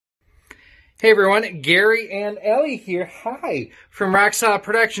Hey everyone, Gary and Ellie here. Hi, from RoXolid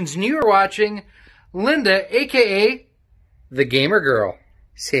Productions, and you are watching Linda, aka the Gamer Girl.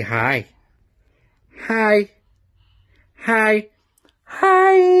 Say hi. Hi. Hi.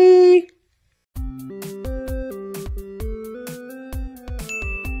 Hi.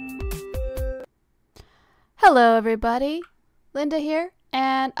 Hello everybody, Linda here,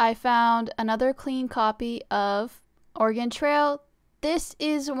 and I found another clean copy of Oregon Trail. This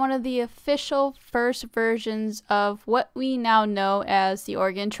is one of the official first versions of what we now know as the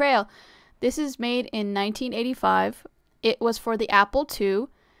Oregon Trail. This is made in 1985. It was for the Apple II,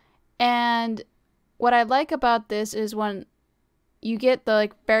 and what I like about this is when you get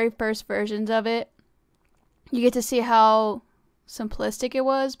the very first versions of it, you get to see how simplistic it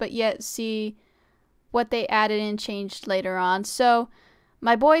was, but yet see what they added and changed later on. So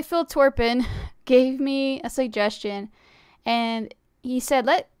my boy Phil Torpin gave me a suggestion, and he said,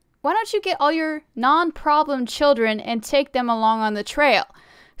 why don't you get all your non-problem children and take them along on the trail?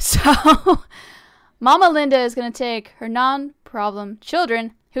 So Mama Linda is going to take her non-problem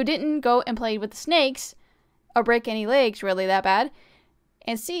children who didn't go and play with the snakes or break any legs really that bad,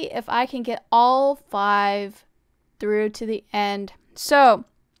 and see if I can get all 5 through to the end. So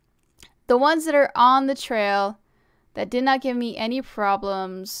the ones that are on the trail that did not give me any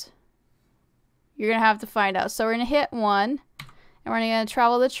problems, you're going to have to find out. So we're going to hit 1, and we're going to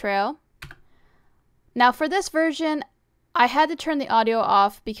travel the trail. Now for this version, I had to turn the audio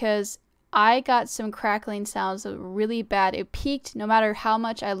off because I got some crackling sounds that were really bad. It peaked no matter how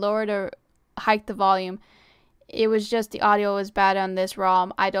much I lowered or hiked the volume. It was just the audio was bad on this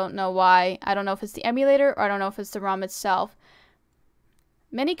ROM. I don't know why. I don't know if it's the emulator or I don't know if it's the ROM itself.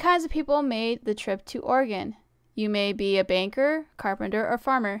 Many kinds of people made the trip to Oregon. You may be a banker, carpenter, or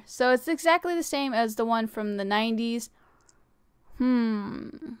farmer. So it's exactly the same as the one from the 90s. If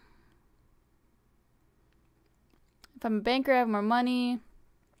I'm a banker, I have more money.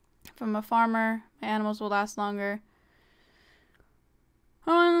 If I'm a farmer, my animals will last longer.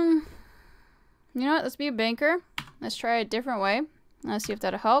 You know what? Let's be a banker. Let's try a different way. Let's see if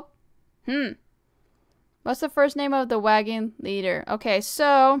that'll help. What's the first name of the wagon leader? Okay,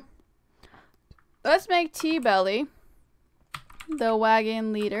 so let's make T-Belly the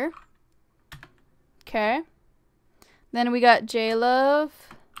wagon leader. Okay. Then we got J-Love.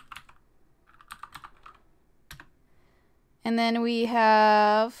 And then we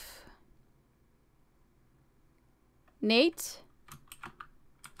have Nate.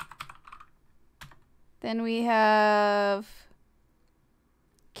 Then we have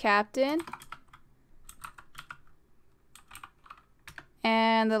Captain.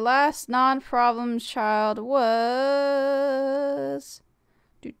 And the last non-problem child was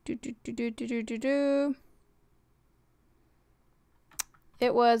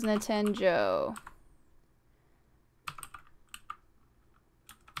it was Nintendo.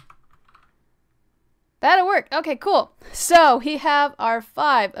 That'll work. Okay, cool. So we have our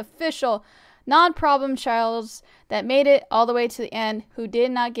 5 official non-problem childs that made it all the way to the end who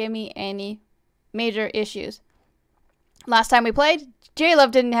did not give me any major issues. Last time we played, J-Love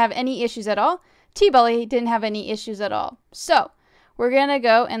didn't have any issues at all. T-Belly didn't have any issues at all. So we're going to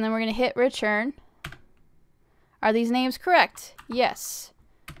go and then we're going to hit return. Are these names correct? Yes.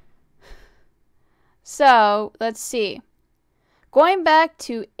 So let's see. Going back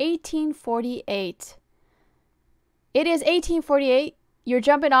to 1848. It is 1848. Your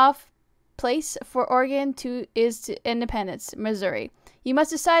jumping off place for Oregon is to Independence, Missouri. You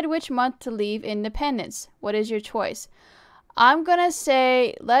must decide which month to leave Independence. What is your choice? I'm going to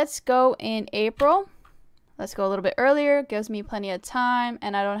say let's go in April. Let's go a little bit earlier. Gives me plenty of time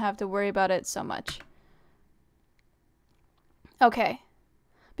and I don't have to worry about it so much. Okay.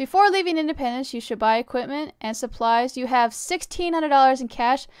 Before leaving Independence, you should buy equipment and supplies. You have $1,600 in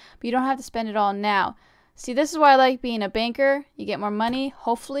cash, but you don't have to spend it all now. See, this is why I like being a banker. You get more money.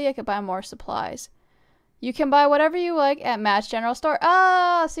 Hopefully, I could buy more supplies. You can buy whatever you like at Matt's General Store.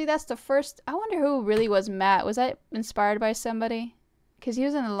 Ah, see, that's the first. I wonder who really was Matt. Was that inspired by somebody? Because he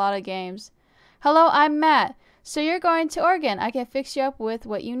was in a lot of games. Hello, I'm Matt. So you're going to Oregon. I can fix you up with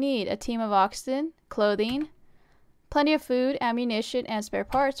what you need. A team of oxen, clothing, plenty of food, ammunition, and spare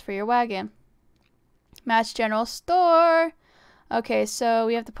parts for your wagon. Matt's General Store. Okay, so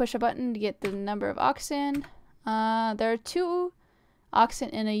we have to push a button to get the number of oxen. There are 2 oxen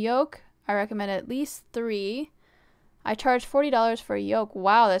in a yoke. I recommend at least 3. I charge $40 for a yoke.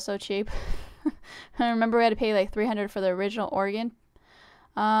 Wow, that's so cheap. I remember we had to pay like $300 for the original Oregon.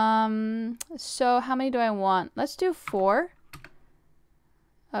 So how many do I want? Let's do 4.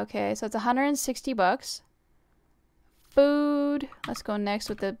 Okay, so it's $160. food. Let's go next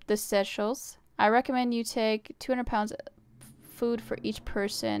with the essentials. I recommend you take 200 pounds of food for each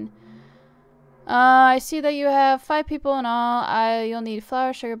person. I see that you have 5 people in all. You'll need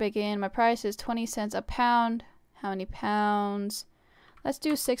flour, sugar, bacon. My price is 20 cents a pound. How many pounds? Let's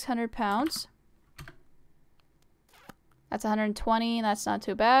do 600 pounds. That's 120. That's not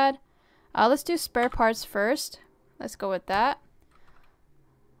too bad. Let's do spare parts first. Let's go with that.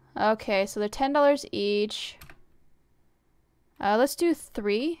 Okay, so they're $10 each. Let's do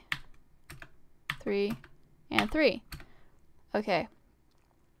 3. 3 and 3. Okay.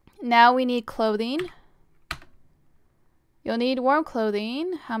 Now we need clothing. You'll need warm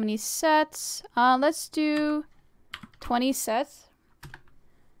clothing. How many sets? Let's do 20 sets.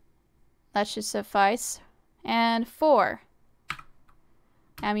 That should suffice. And 4.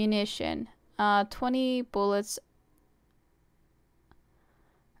 Ammunition. 20 bullets.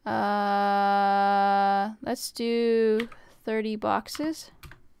 Let's do 30 boxes.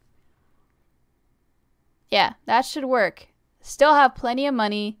 Yeah, that should work. Still have plenty of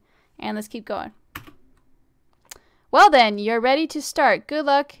money. And let's keep going. Well then, you're ready to start. Good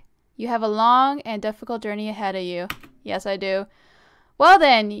luck. You have a long and difficult journey ahead of you. Yes, I do. Well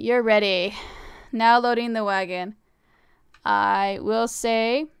then, you're ready. Now loading the wagon. I will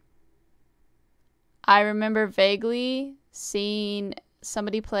say, I remember vaguely seeing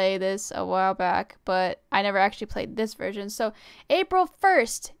somebody play this a while back, but I never actually played this version. So, April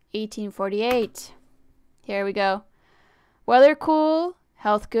 1st, 1848. Here we go. Weather cool.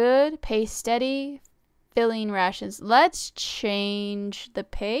 Health good, pace steady, filling rations. Let's change the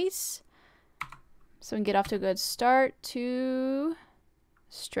pace so we can get off to a good start to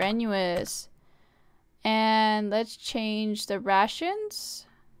strenuous. And let's change the rations.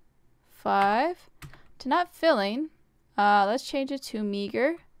 5 to not filling. Let's change it to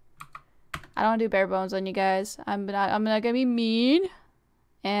meager. I don't do bare bones on you guys. I'm not gonna be mean.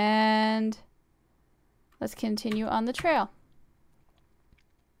 And let's continue on the trail.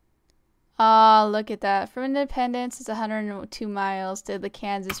 Oh, look at that. From Independence, it's 102 miles to the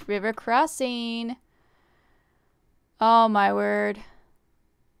Kansas River crossing. Oh, my word.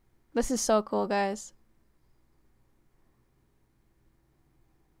 This is so cool, guys.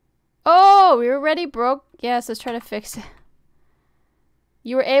 Oh, we already broke. Yes, let's try to fix it.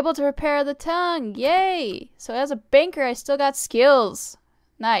 You were able to repair the tongue. Yay. So as a banker, I still got skills.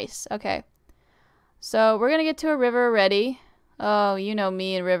 Nice. Okay. So we're going to get to a river already. Oh, you know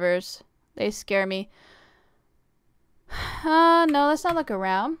me and rivers. They scare me. No, let's not look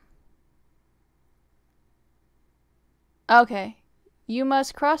around. Okay. You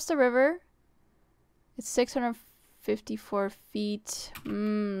must cross the river. It's 654 feet.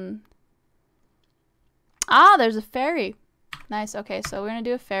 Ah, there's a ferry. Nice. Okay, so we're going to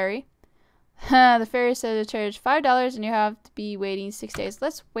do a ferry. The ferry says to charge $5 and you have to be waiting 6 days.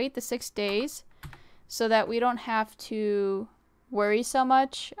 Let's wait the 6 days so that we don't have to worry so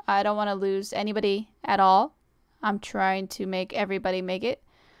much. I don't want to lose anybody at all. I'm trying to make everybody make it.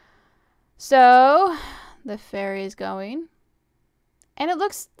 So the ferry is going, and it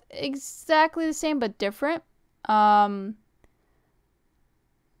looks exactly the same but different. The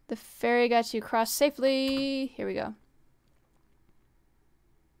ferry got you across safely. Here we go.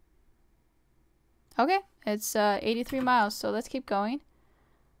 Okay, it's 83 miles, so let's keep going.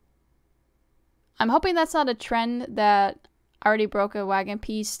 I'm hoping that's not a trend that already broke a wagon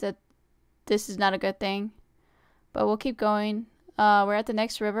piece, that this is not a good thing. But we'll keep going. We're at the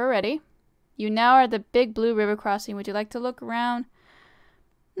next river already. You now are at the big blue river crossing. Would you like to look around?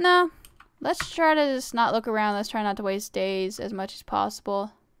 No. Let's try to just not look around. Let's try not to waste days as much as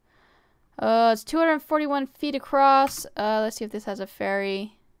possible. It's 241 feet across. Let's see if this has a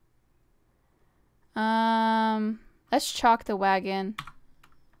ferry. Let's chalk the wagon.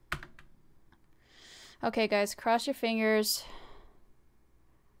 Okay, guys, cross your fingers.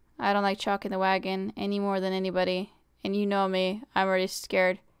 I don't like chalking the wagon any more than anybody. And you know me. I'm already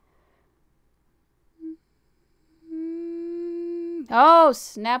scared. Oh,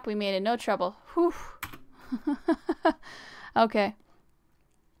 snap. We made it. No trouble. Whew. Okay.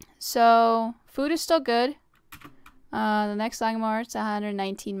 So, food is still good. The next landmark is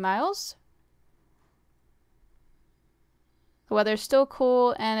 119 miles. The weather's still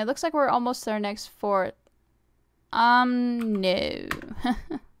cool, and it looks like we're almost to our next fort. No.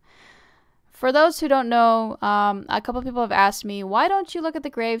 For those who don't know, a couple people have asked me, why don't you look at the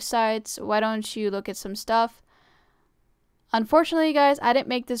grave sites? Why don't you look at some stuff? Unfortunately, guys, I didn't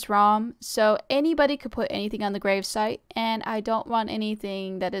make this ROM, so anybody could put anything on the grave site, and I don't want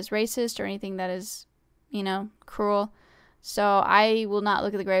anything that is racist or anything that is, you know, cruel. So I will not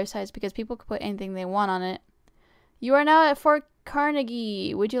look at the grave sites because people could put anything they want on it. You are now at Fort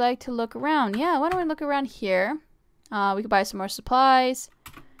Carnegie. Would you like to look around? Yeah, why don't we look around here? We could buy some more supplies.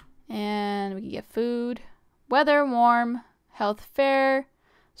 And we can get food. Weather, warm. Health, fair.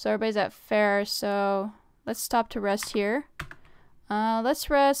 So everybody's at fair. So let's stop to rest here. Let's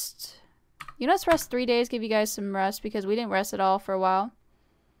rest. You know, let's rest 3 days. Give you guys some rest because we didn't rest at all for a while.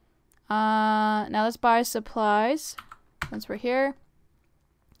 Now let's buy supplies once we're here.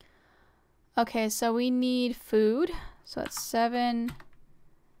 Okay, so we need food. So that's 7.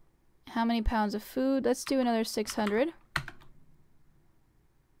 How many pounds of food? Let's do another 600.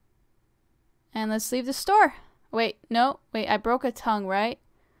 And let's leave the store. Wait, no. Wait, I broke a tongue, right?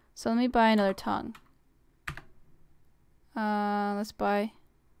 So let me buy another tongue. Let's buy...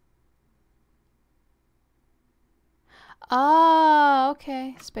 Ah,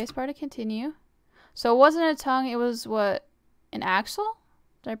 okay. Spacebar to continue. So it wasn't a tongue, it was what? An axle?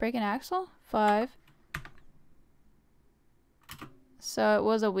 Did I break an axle? 5. So it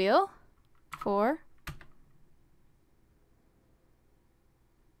was a wheel? 4.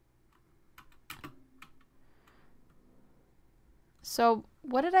 So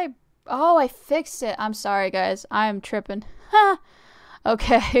what did I... Oh, I fixed it. I'm sorry, guys. I'm tripping.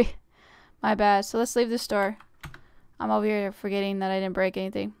 Okay. My bad. So let's leave the store. I'm over here forgetting that I didn't break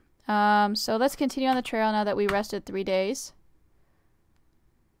anything. So let's continue on the trail now that we rested 3 days.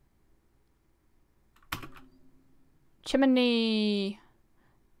 Chimney.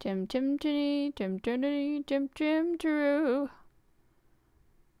 Jim chimney, Jim chimney, Jim Drew.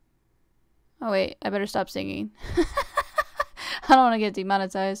 Oh wait, I better stop singing. I don't want to get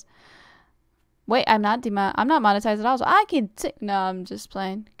demonetized. Wait, I'm not monetized at all, so I can sing. No, I'm just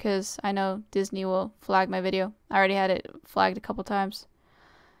playing because I know Disney will flag my video. I already had it flagged a couple times.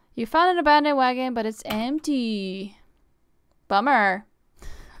 You found an abandoned wagon, but it's empty. Bummer.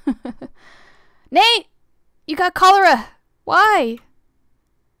 Nate! You got cholera! Why?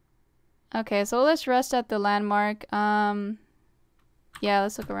 Okay, so let's rest at the landmark. Yeah,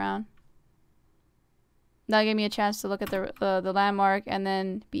 let's look around. That'll give me a chance to look at the landmark and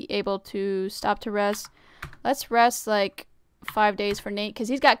then be able to stop to rest. Let's rest like 5 days for Nate because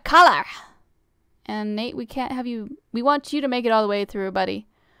he's got cholera. And Nate, we can't have you. We want you to make it all the way through, buddy.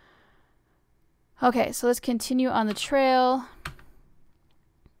 Okay, so let's continue on the trail.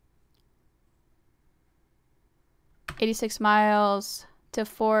 86 miles to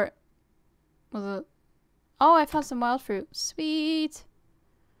Fort. Was it? Oh, I found some wild fruit. Sweet.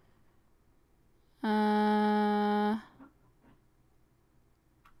 Well,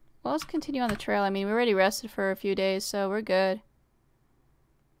 let's continue on the trail. I mean, we already rested for a few days, so we're good.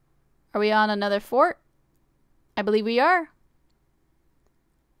 Are we on another fort? I believe we are.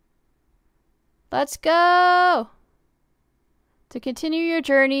 Let's go! To continue your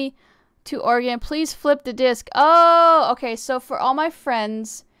journey to Oregon, please flip the disc. Oh, okay, so for all my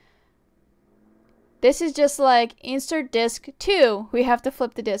friends, this is just like insert disc 2. We have to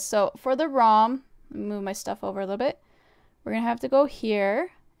flip the disc. So for the ROM, let me move my stuff over a little bit. We're going to have to go here,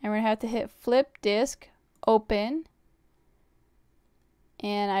 and we're going to have to hit flip disc, open.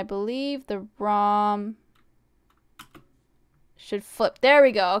 And I believe the ROM should flip. There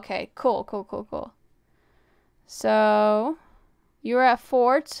we go. Okay, cool, cool, cool, cool. So you're at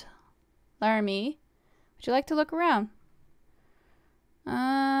Fort Laramie. Would you like to look around?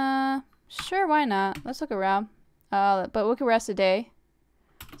 Sure, why not? Let's look around. But we can rest a day.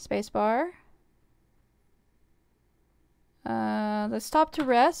 Spacebar. Let's stop to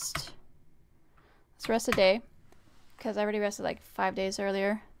rest. Let's rest a day. Because I already rested like 5 days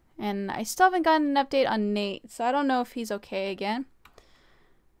earlier. And I still haven't gotten an update on Nate. So I don't know if he's okay again.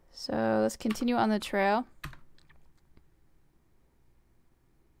 So let's continue on the trail.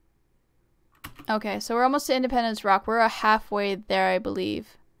 Okay, so we're almost to Independence Rock. We're halfway there, I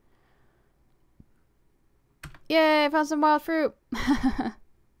believe. Yay, I found some wild fruit.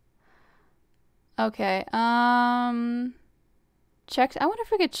 Okay, check. I wonder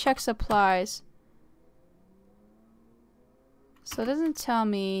if we could check supplies. So it doesn't tell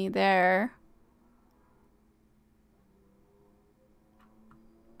me there.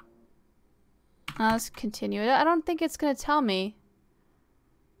 Let's continue it. I don't think it's gonna tell me.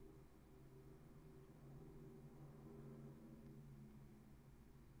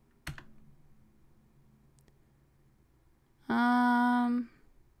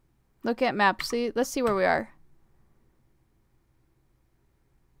 Look at map. See, let's see where we are.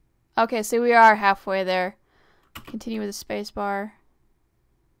 Okay, so we are halfway there. Continue with the space bar.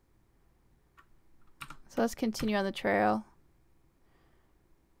 So let's continue on the trail.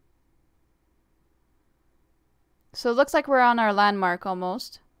 So it looks like we're on our landmark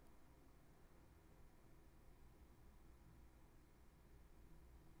almost.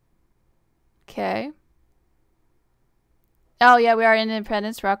 Okay. Oh, yeah, we are in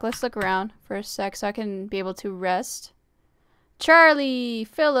Independence Rock. Let's look around for a sec so I can be able to rest. Charlie!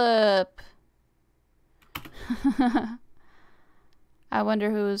 Philip! I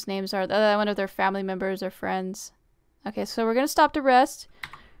wonder whose names are. I wonder if they're family members or friends. Okay, so we're going to stop to rest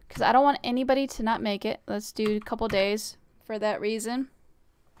because I don't want anybody to not make it. Let's do a couple days for that reason.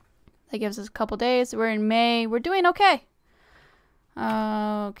 That gives us a couple days. We're in May. We're doing okay.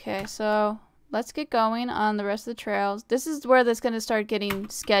 Okay, so let's get going on the rest of the trails. This is where that's going to start getting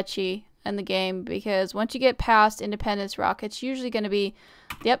sketchy in the game because once you get past Independence Rock, it's usually going to be,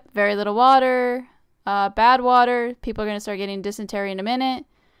 yep, very little water, bad water. People are going to start getting dysentery in a minute.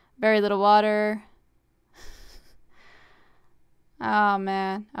 Very little water. Oh,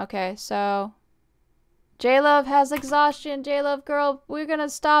 man. Okay, so J-Love has exhaustion. J-Love, girl, we're going to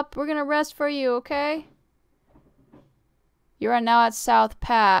stop. We're going to rest for you, okay? You are now at South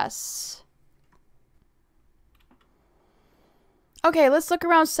Pass. Okay, let's look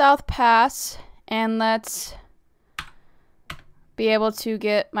around South Pass and let's be able to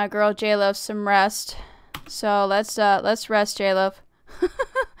get my girl J-Love some rest. So let's rest, J-Love.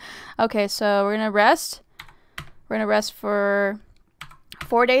 Okay, so we're gonna rest. We're gonna rest for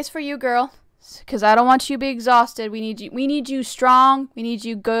 4 days for you, girl, because I don't want you to be exhausted. We need you strong. We need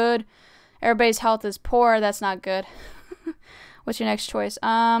you good. Everybody's health is poor. That's not good. What's your next choice?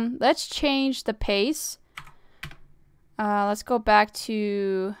 Let's change the pace. Let's go back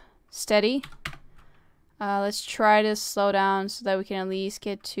to steady. Let's try to slow down so that we can at least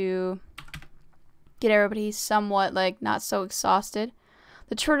get everybody somewhat like not so exhausted.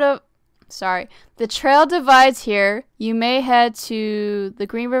 The trail divides here. You may head to the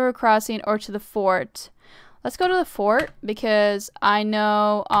Green River Crossing or to the fort. Let's go to the fort because I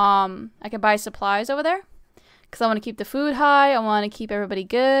know I can buy supplies over there. Because I want to keep the food high. I want to keep everybody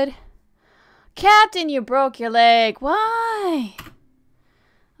good. Captain, you broke your leg. Why?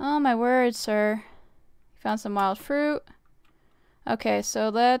 Oh, my word, sir. Found some wild fruit. Okay, so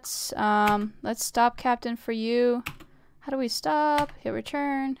let's stop, Captain, for you. How do we stop? Hit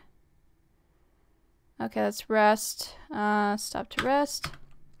return. Okay, let's rest. Stop to rest.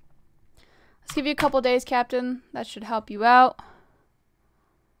 Let's give you a couple days, Captain. That should help you out.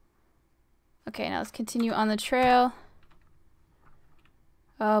 Okay, now let's continue on the trail.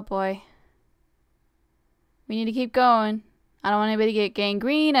 Oh boy. We need to keep going. I don't want anybody to get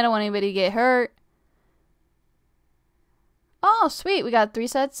gangrene. I don't want anybody to get hurt. Oh, sweet. We got 3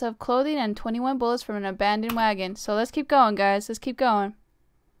 sets of clothing and 21 bullets from an abandoned wagon. So let's keep going, guys. Let's keep going.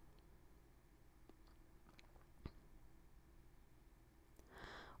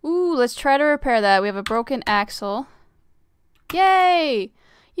 Ooh, let's try to repair that. We have a broken axle. Yay!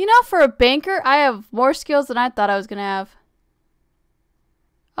 You know, for a banker, I have more skills than I thought I was going to have.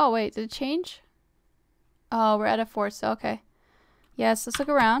 Oh, wait. Did it change? Oh, we're at a fort, so okay. Yes, let's look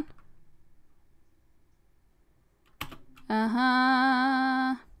around.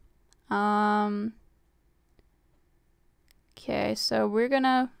 Okay, so we're going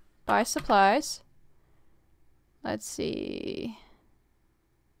to buy supplies. Let's see.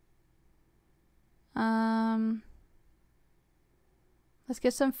 Let's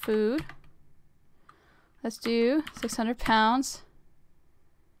get some food. Let's do 600 pounds.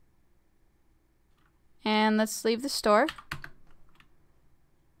 And let's leave the store.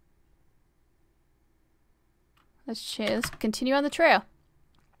 Let's continue on the trail.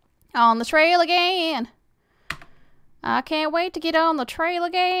 On the trail again. I can't wait to get on the trail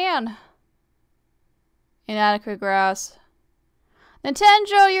again. Inadequate grass.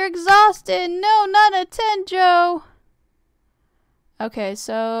 Nintendo, you're exhausted. No, not Nintendo. Okay,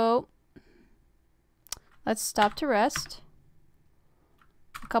 so let's stop to rest.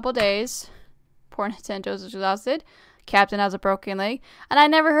 A couple days. Poor Nintendo's exhausted. Captain has a broken leg. And I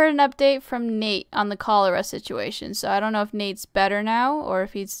never heard an update from Nate on the cholera situation. So I don't know if Nate's better now or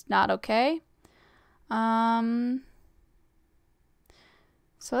if he's not okay. So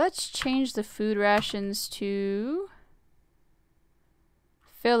let's change the food rations to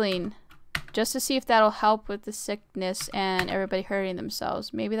filling. Just to see if that'll help with the sickness and everybody hurting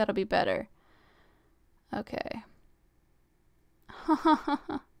themselves. Maybe that'll be better. Okay.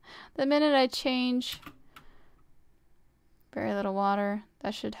 The minute I change very little water,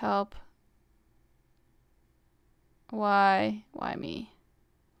 that should help. Why? Why me?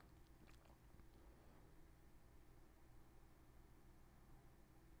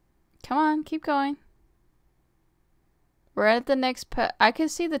 Come on, keep going. We're at the next I can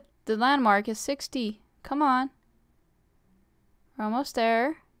see the landmark is 60. Come on. We're almost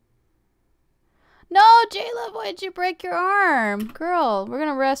there. No, J-Love, why'd you break your arm? Girl, we're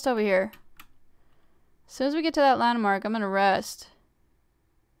gonna rest over here. As soon as we get to that landmark, I'm gonna rest.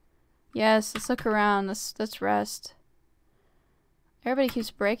 Yes, let's look around. Let's rest. Everybody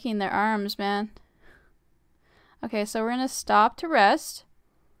keeps breaking their arms, man. Okay, so we're gonna stop to rest.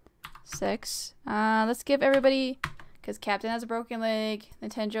 6. Let's give everybody, because Captain has a broken leg,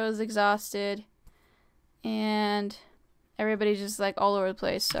 Nintendo is exhausted, and everybody's just like all over the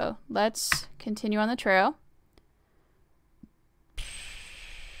place. So let's continue on the trail.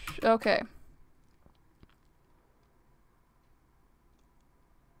 Okay.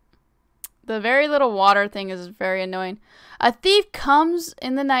 The very little water thing is very annoying. A thief comes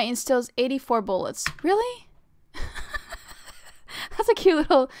in the night and steals 84 bullets. Really? That's a cute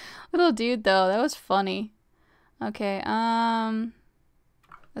little dude though. That was funny. Okay,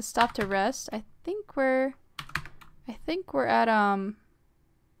 let's stop to rest. I think we're at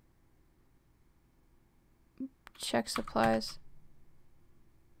check supplies.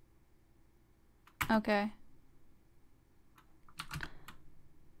 Okay.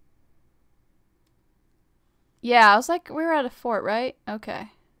 Yeah, I was like, we were at a fort, right?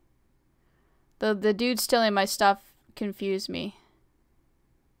 Okay. The dude stealing my stuff confused me.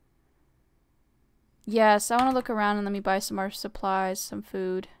 Yes, I want to look around and let me buy some more supplies, some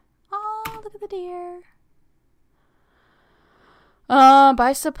food. Oh, look at the deer.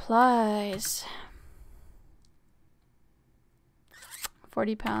 Buy supplies.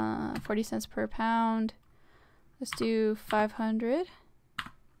 40 cents per pound. Let's do 500.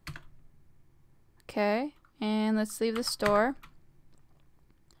 Okay. And let's leave the store.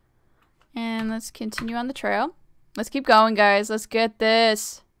 And let's continue on the trail. Let's keep going, guys. Let's get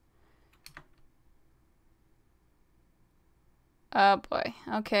this. Oh boy.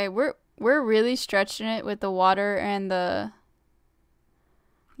 Okay, we're really stretching it with the water and the...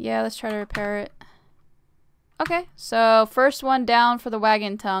 Yeah, let's try to repair it. Okay, so first one down for the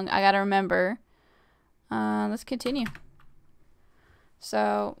wagon tongue. I gotta remember. Let's continue.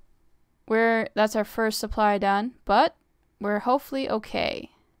 So... that's our first supply done, but we're hopefully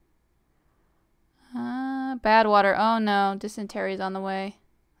okay. Bad water. Oh no, dysentery is on the way.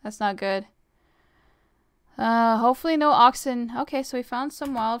 That's not good. Hopefully no oxen. Okay, so we found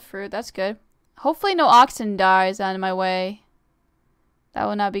some wild fruit. That's good. Hopefully no oxen dies on my way. That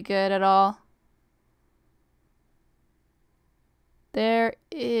would not be good at all. There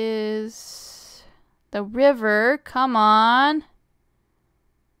is the river. Come on.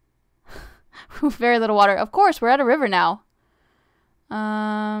 Very little water. Of course, we're at a river now.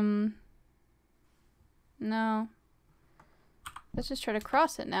 No. Let's just try to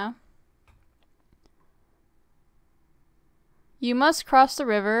cross it now. You must cross the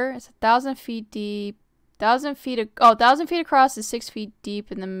river. It's 1,000 feet deep. 1,000 feet. 1,000 feet across is 6 feet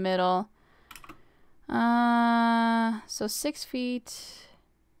deep in the middle. So 6 feet.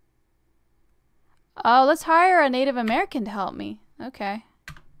 Oh, let's hire a Native American to help me. Okay.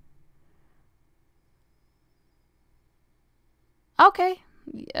 Okay.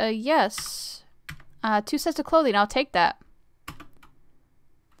 Yes. 2 sets of clothing. I'll take that.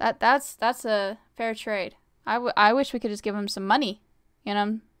 That's a fair trade. I wish we could just give him some money. You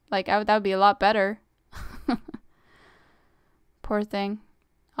know, like that would be a lot better. Poor thing.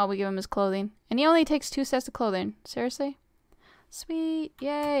 Oh, we give him his clothing, and he only takes 2 sets of clothing. Seriously? Sweet.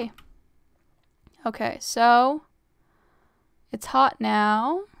 Yay. Okay, so it's hot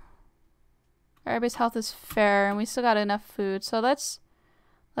now. Everybody's health is fair, and we still got enough food. So let's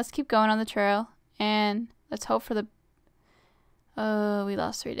keep going on the trail, and let's hope for the... we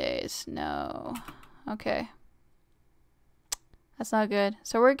lost 3 days. No. Okay. That's not good.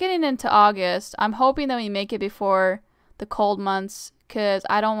 So we're getting into August. I'm hoping that we make it before the cold months, because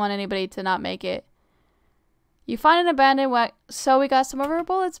I don't want anybody to not make it. You find an abandoned wagon. So we got some of our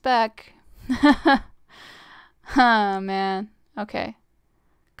bullets back. Oh, man. Okay.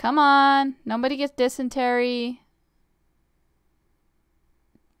 Come on. Nobody gets dysentery.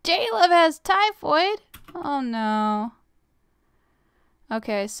 J-Love has typhoid. Oh, no.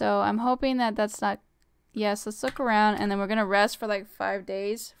 Okay, so I'm hoping that that's not... Yes, let's look around, and then we're going to rest for like 5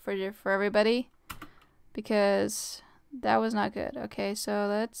 days for everybody, because that was not good. Okay, so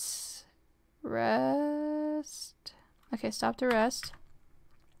let's rest. Okay, stop to rest.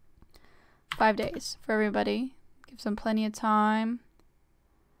 5 days for everybody. Gives them plenty of time.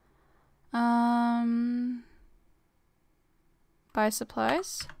 Buy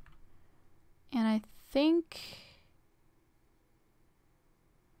supplies. And I think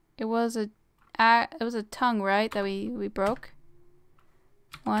it was a tongue, right, that we broke.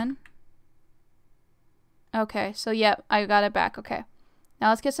 1. Okay, so yep, I got it back. Okay. Now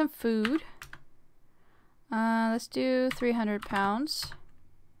let's get some food. Let's do 300 pounds.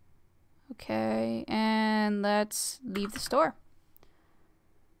 Okay, and let's leave the store.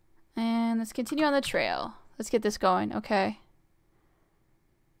 And let's continue on the trail. Let's get this going. Okay.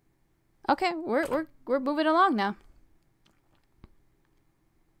 Okay, we're moving along now.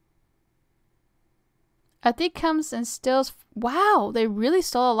 A thief comes and steals. Wow, they really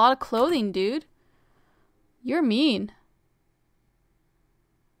stole a lot of clothing, dude. You're mean.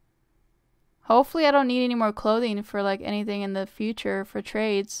 Hopefully I don't need any more clothing for like anything in the future for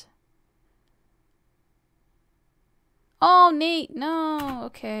trades. Oh, Nate, no.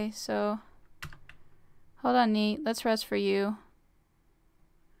 Okay, so hold on, Nate. Let's rest for you.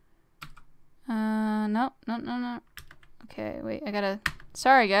 No. Okay, wait, I gotta,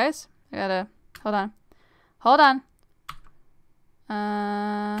 sorry guys. I gotta, hold on. Hold on.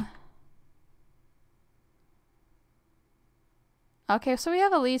 Okay, so we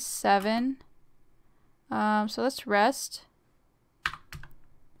have at least 7. So let's rest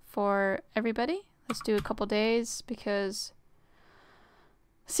for everybody. Let's do a couple days because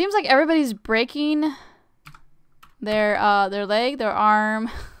it seems like everybody's breaking their leg, their arm.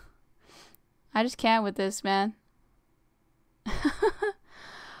 I just can't with this, man.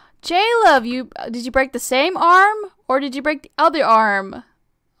 J-Love, did you break the same arm or did you break the other arm?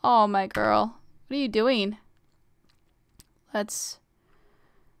 Oh my girl, what are you doing? Let's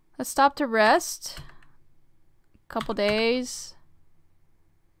stop to rest. Couple days.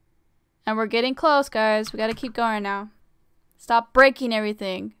 And we're getting close, guys. We gotta keep going now. Stop breaking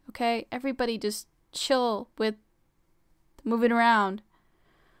everything, okay? Everybody just chill with moving around.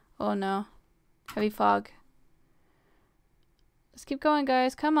 Oh no. Heavy fog. Let's keep going,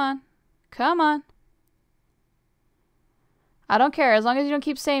 guys. Come on. Come on. I don't care. As long as you don't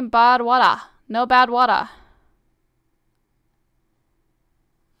keep saying bad water. No bad water.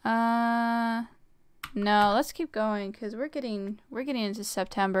 No, let's keep going because we're getting into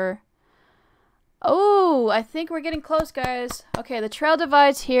September. Oh, I think we're getting close, guys. Okay, the trail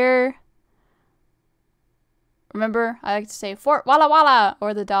divides here. Remember, I like to say Fort Walla Walla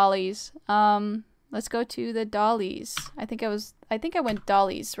or the Dollies. Let's go to the Dollies. I think I went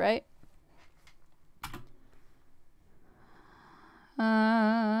Dollies, right?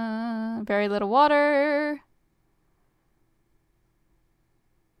 Very little water.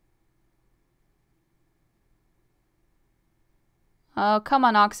 Oh, come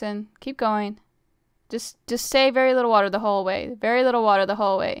on, oxen. Keep going. Just say very little water the whole way. Very little water the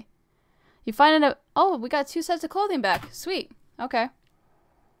whole way. You find it. Oh, we got 2 sets of clothing back. Sweet. Okay.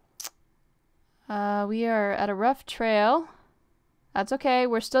 We are at a rough trail. That's okay.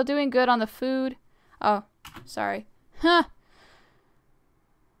 We're still doing good on the food. Oh, sorry. Huh.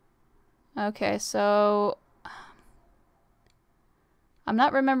 Okay, so I'm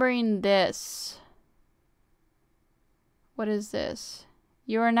not remembering this. What is this?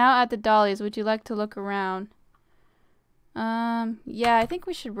 You are now at the Dollies. Would you like to look around? Yeah, I think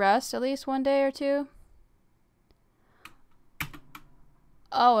we should rest at least 1 day or 2.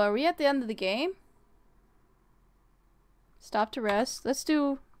 Oh, are we at the end of the game? Stop to rest. Let's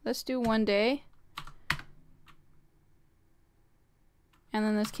do 1 day. And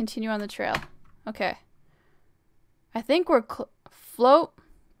then let's continue on the trail. Okay. I think we're float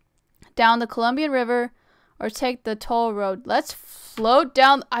down the Columbian River or take the toll road. Let's float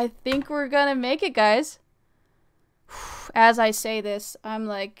down. I think we're gonna make it, guys. As I say this, I'm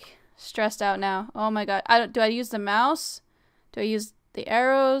like stressed out now. Oh my god. Do I use the mouse? Do I use the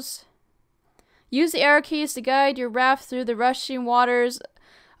arrows? Use the arrow keys to guide your raft through the rushing waters.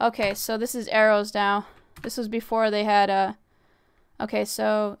 Okay, so this is arrows now. This was before they had okay,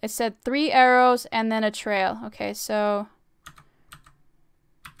 so it said 3 arrows and then a trail. Okay, so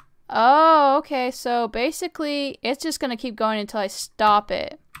oh, okay, so basically it's just gonna keep going until I stop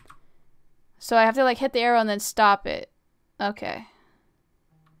it. So I have to like hit the arrow and then stop it. Okay.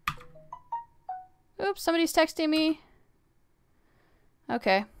 Oops, somebody's texting me.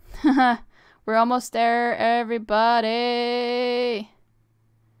 Okay. We're almost there, everybody.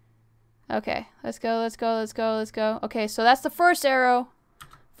 Okay, let's go, let's go, let's go, let's go. Okay, so that's the first arrow.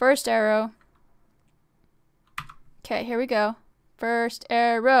 First arrow. Okay, here we go. First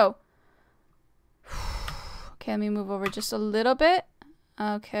arrow. Okay, let me move over just a little bit.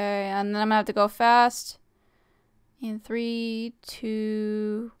 Okay, and then I'm gonna have to go fast. In 3,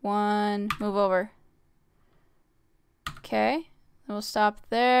 2, 1, move over. Okay, then we'll stop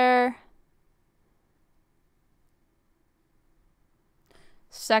there.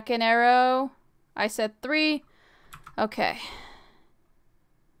 Second arrow. I said 3. Okay.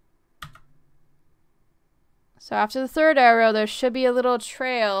 So after the third arrow, there should be a little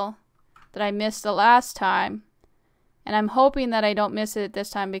trail that I missed the last time. And I'm hoping that I don't miss it this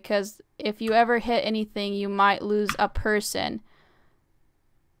time because if you ever hit anything, you might lose a person.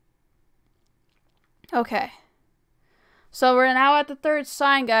 Okay. So we're now at the third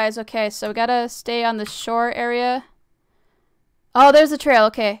sign, guys. Okay, so we gotta stay on the shore area. Oh, there's a trail.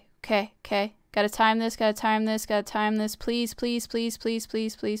 Okay, okay, okay. Gotta time this, gotta time this, gotta time this. Please, please, please, please,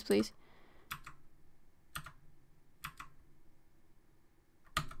 please, please, please.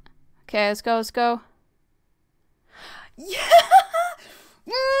 Okay, let's go, let's go. Yeah!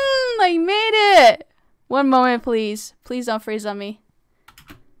 I made it! One moment, please. Please don't freeze on me.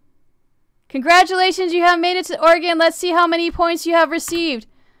 Congratulations, you have made it to Oregon. Let's see how many points you have received.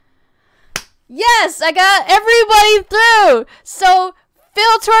 Yes, I got everybody through. So,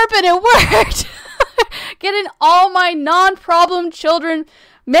 Phil Turpin, it worked. Getting all my non-problem children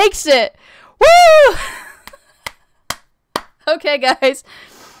makes it. Woo! Okay, guys.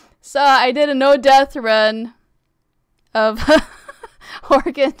 So, I did a no-death run of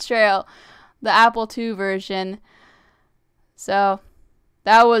Oregon Trail, the Apple II version. So,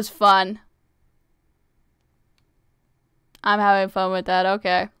 that was fun. I'm having fun with that.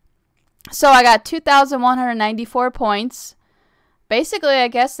 Okay. So I got 2,194 points. Basically, I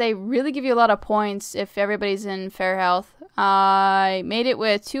guess they really give you a lot of points if everybody's in fair health. I made it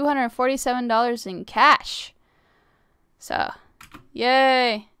with $247 in cash. So,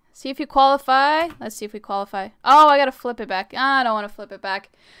 yay. See if you qualify. Let's see if we qualify. Oh, I gotta flip it back. I don't want to flip it back.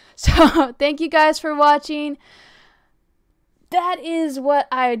 So, thank you guys for watching. That is what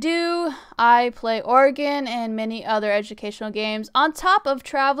I do. I play Oregon and many other educational games on top of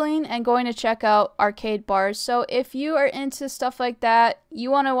traveling and going to check out arcade bars. So if you are into stuff like that, you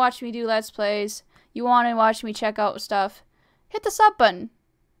want to watch me do Let's Plays, you want to watch me check out stuff, hit the sub button.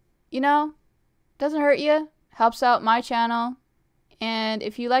 You know, doesn't hurt you, helps out my channel. And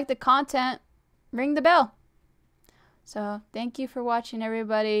if you like the content, ring the bell. So thank you for watching,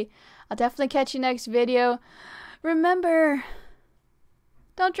 everybody. I'll definitely catch you next video. Remember,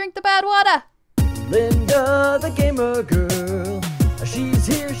 don't drink the bad water. Linda, the gamer girl. She's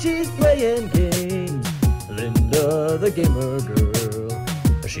here, she's playing games. Linda, the gamer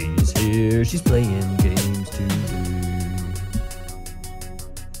girl. She's here, she's playing games too.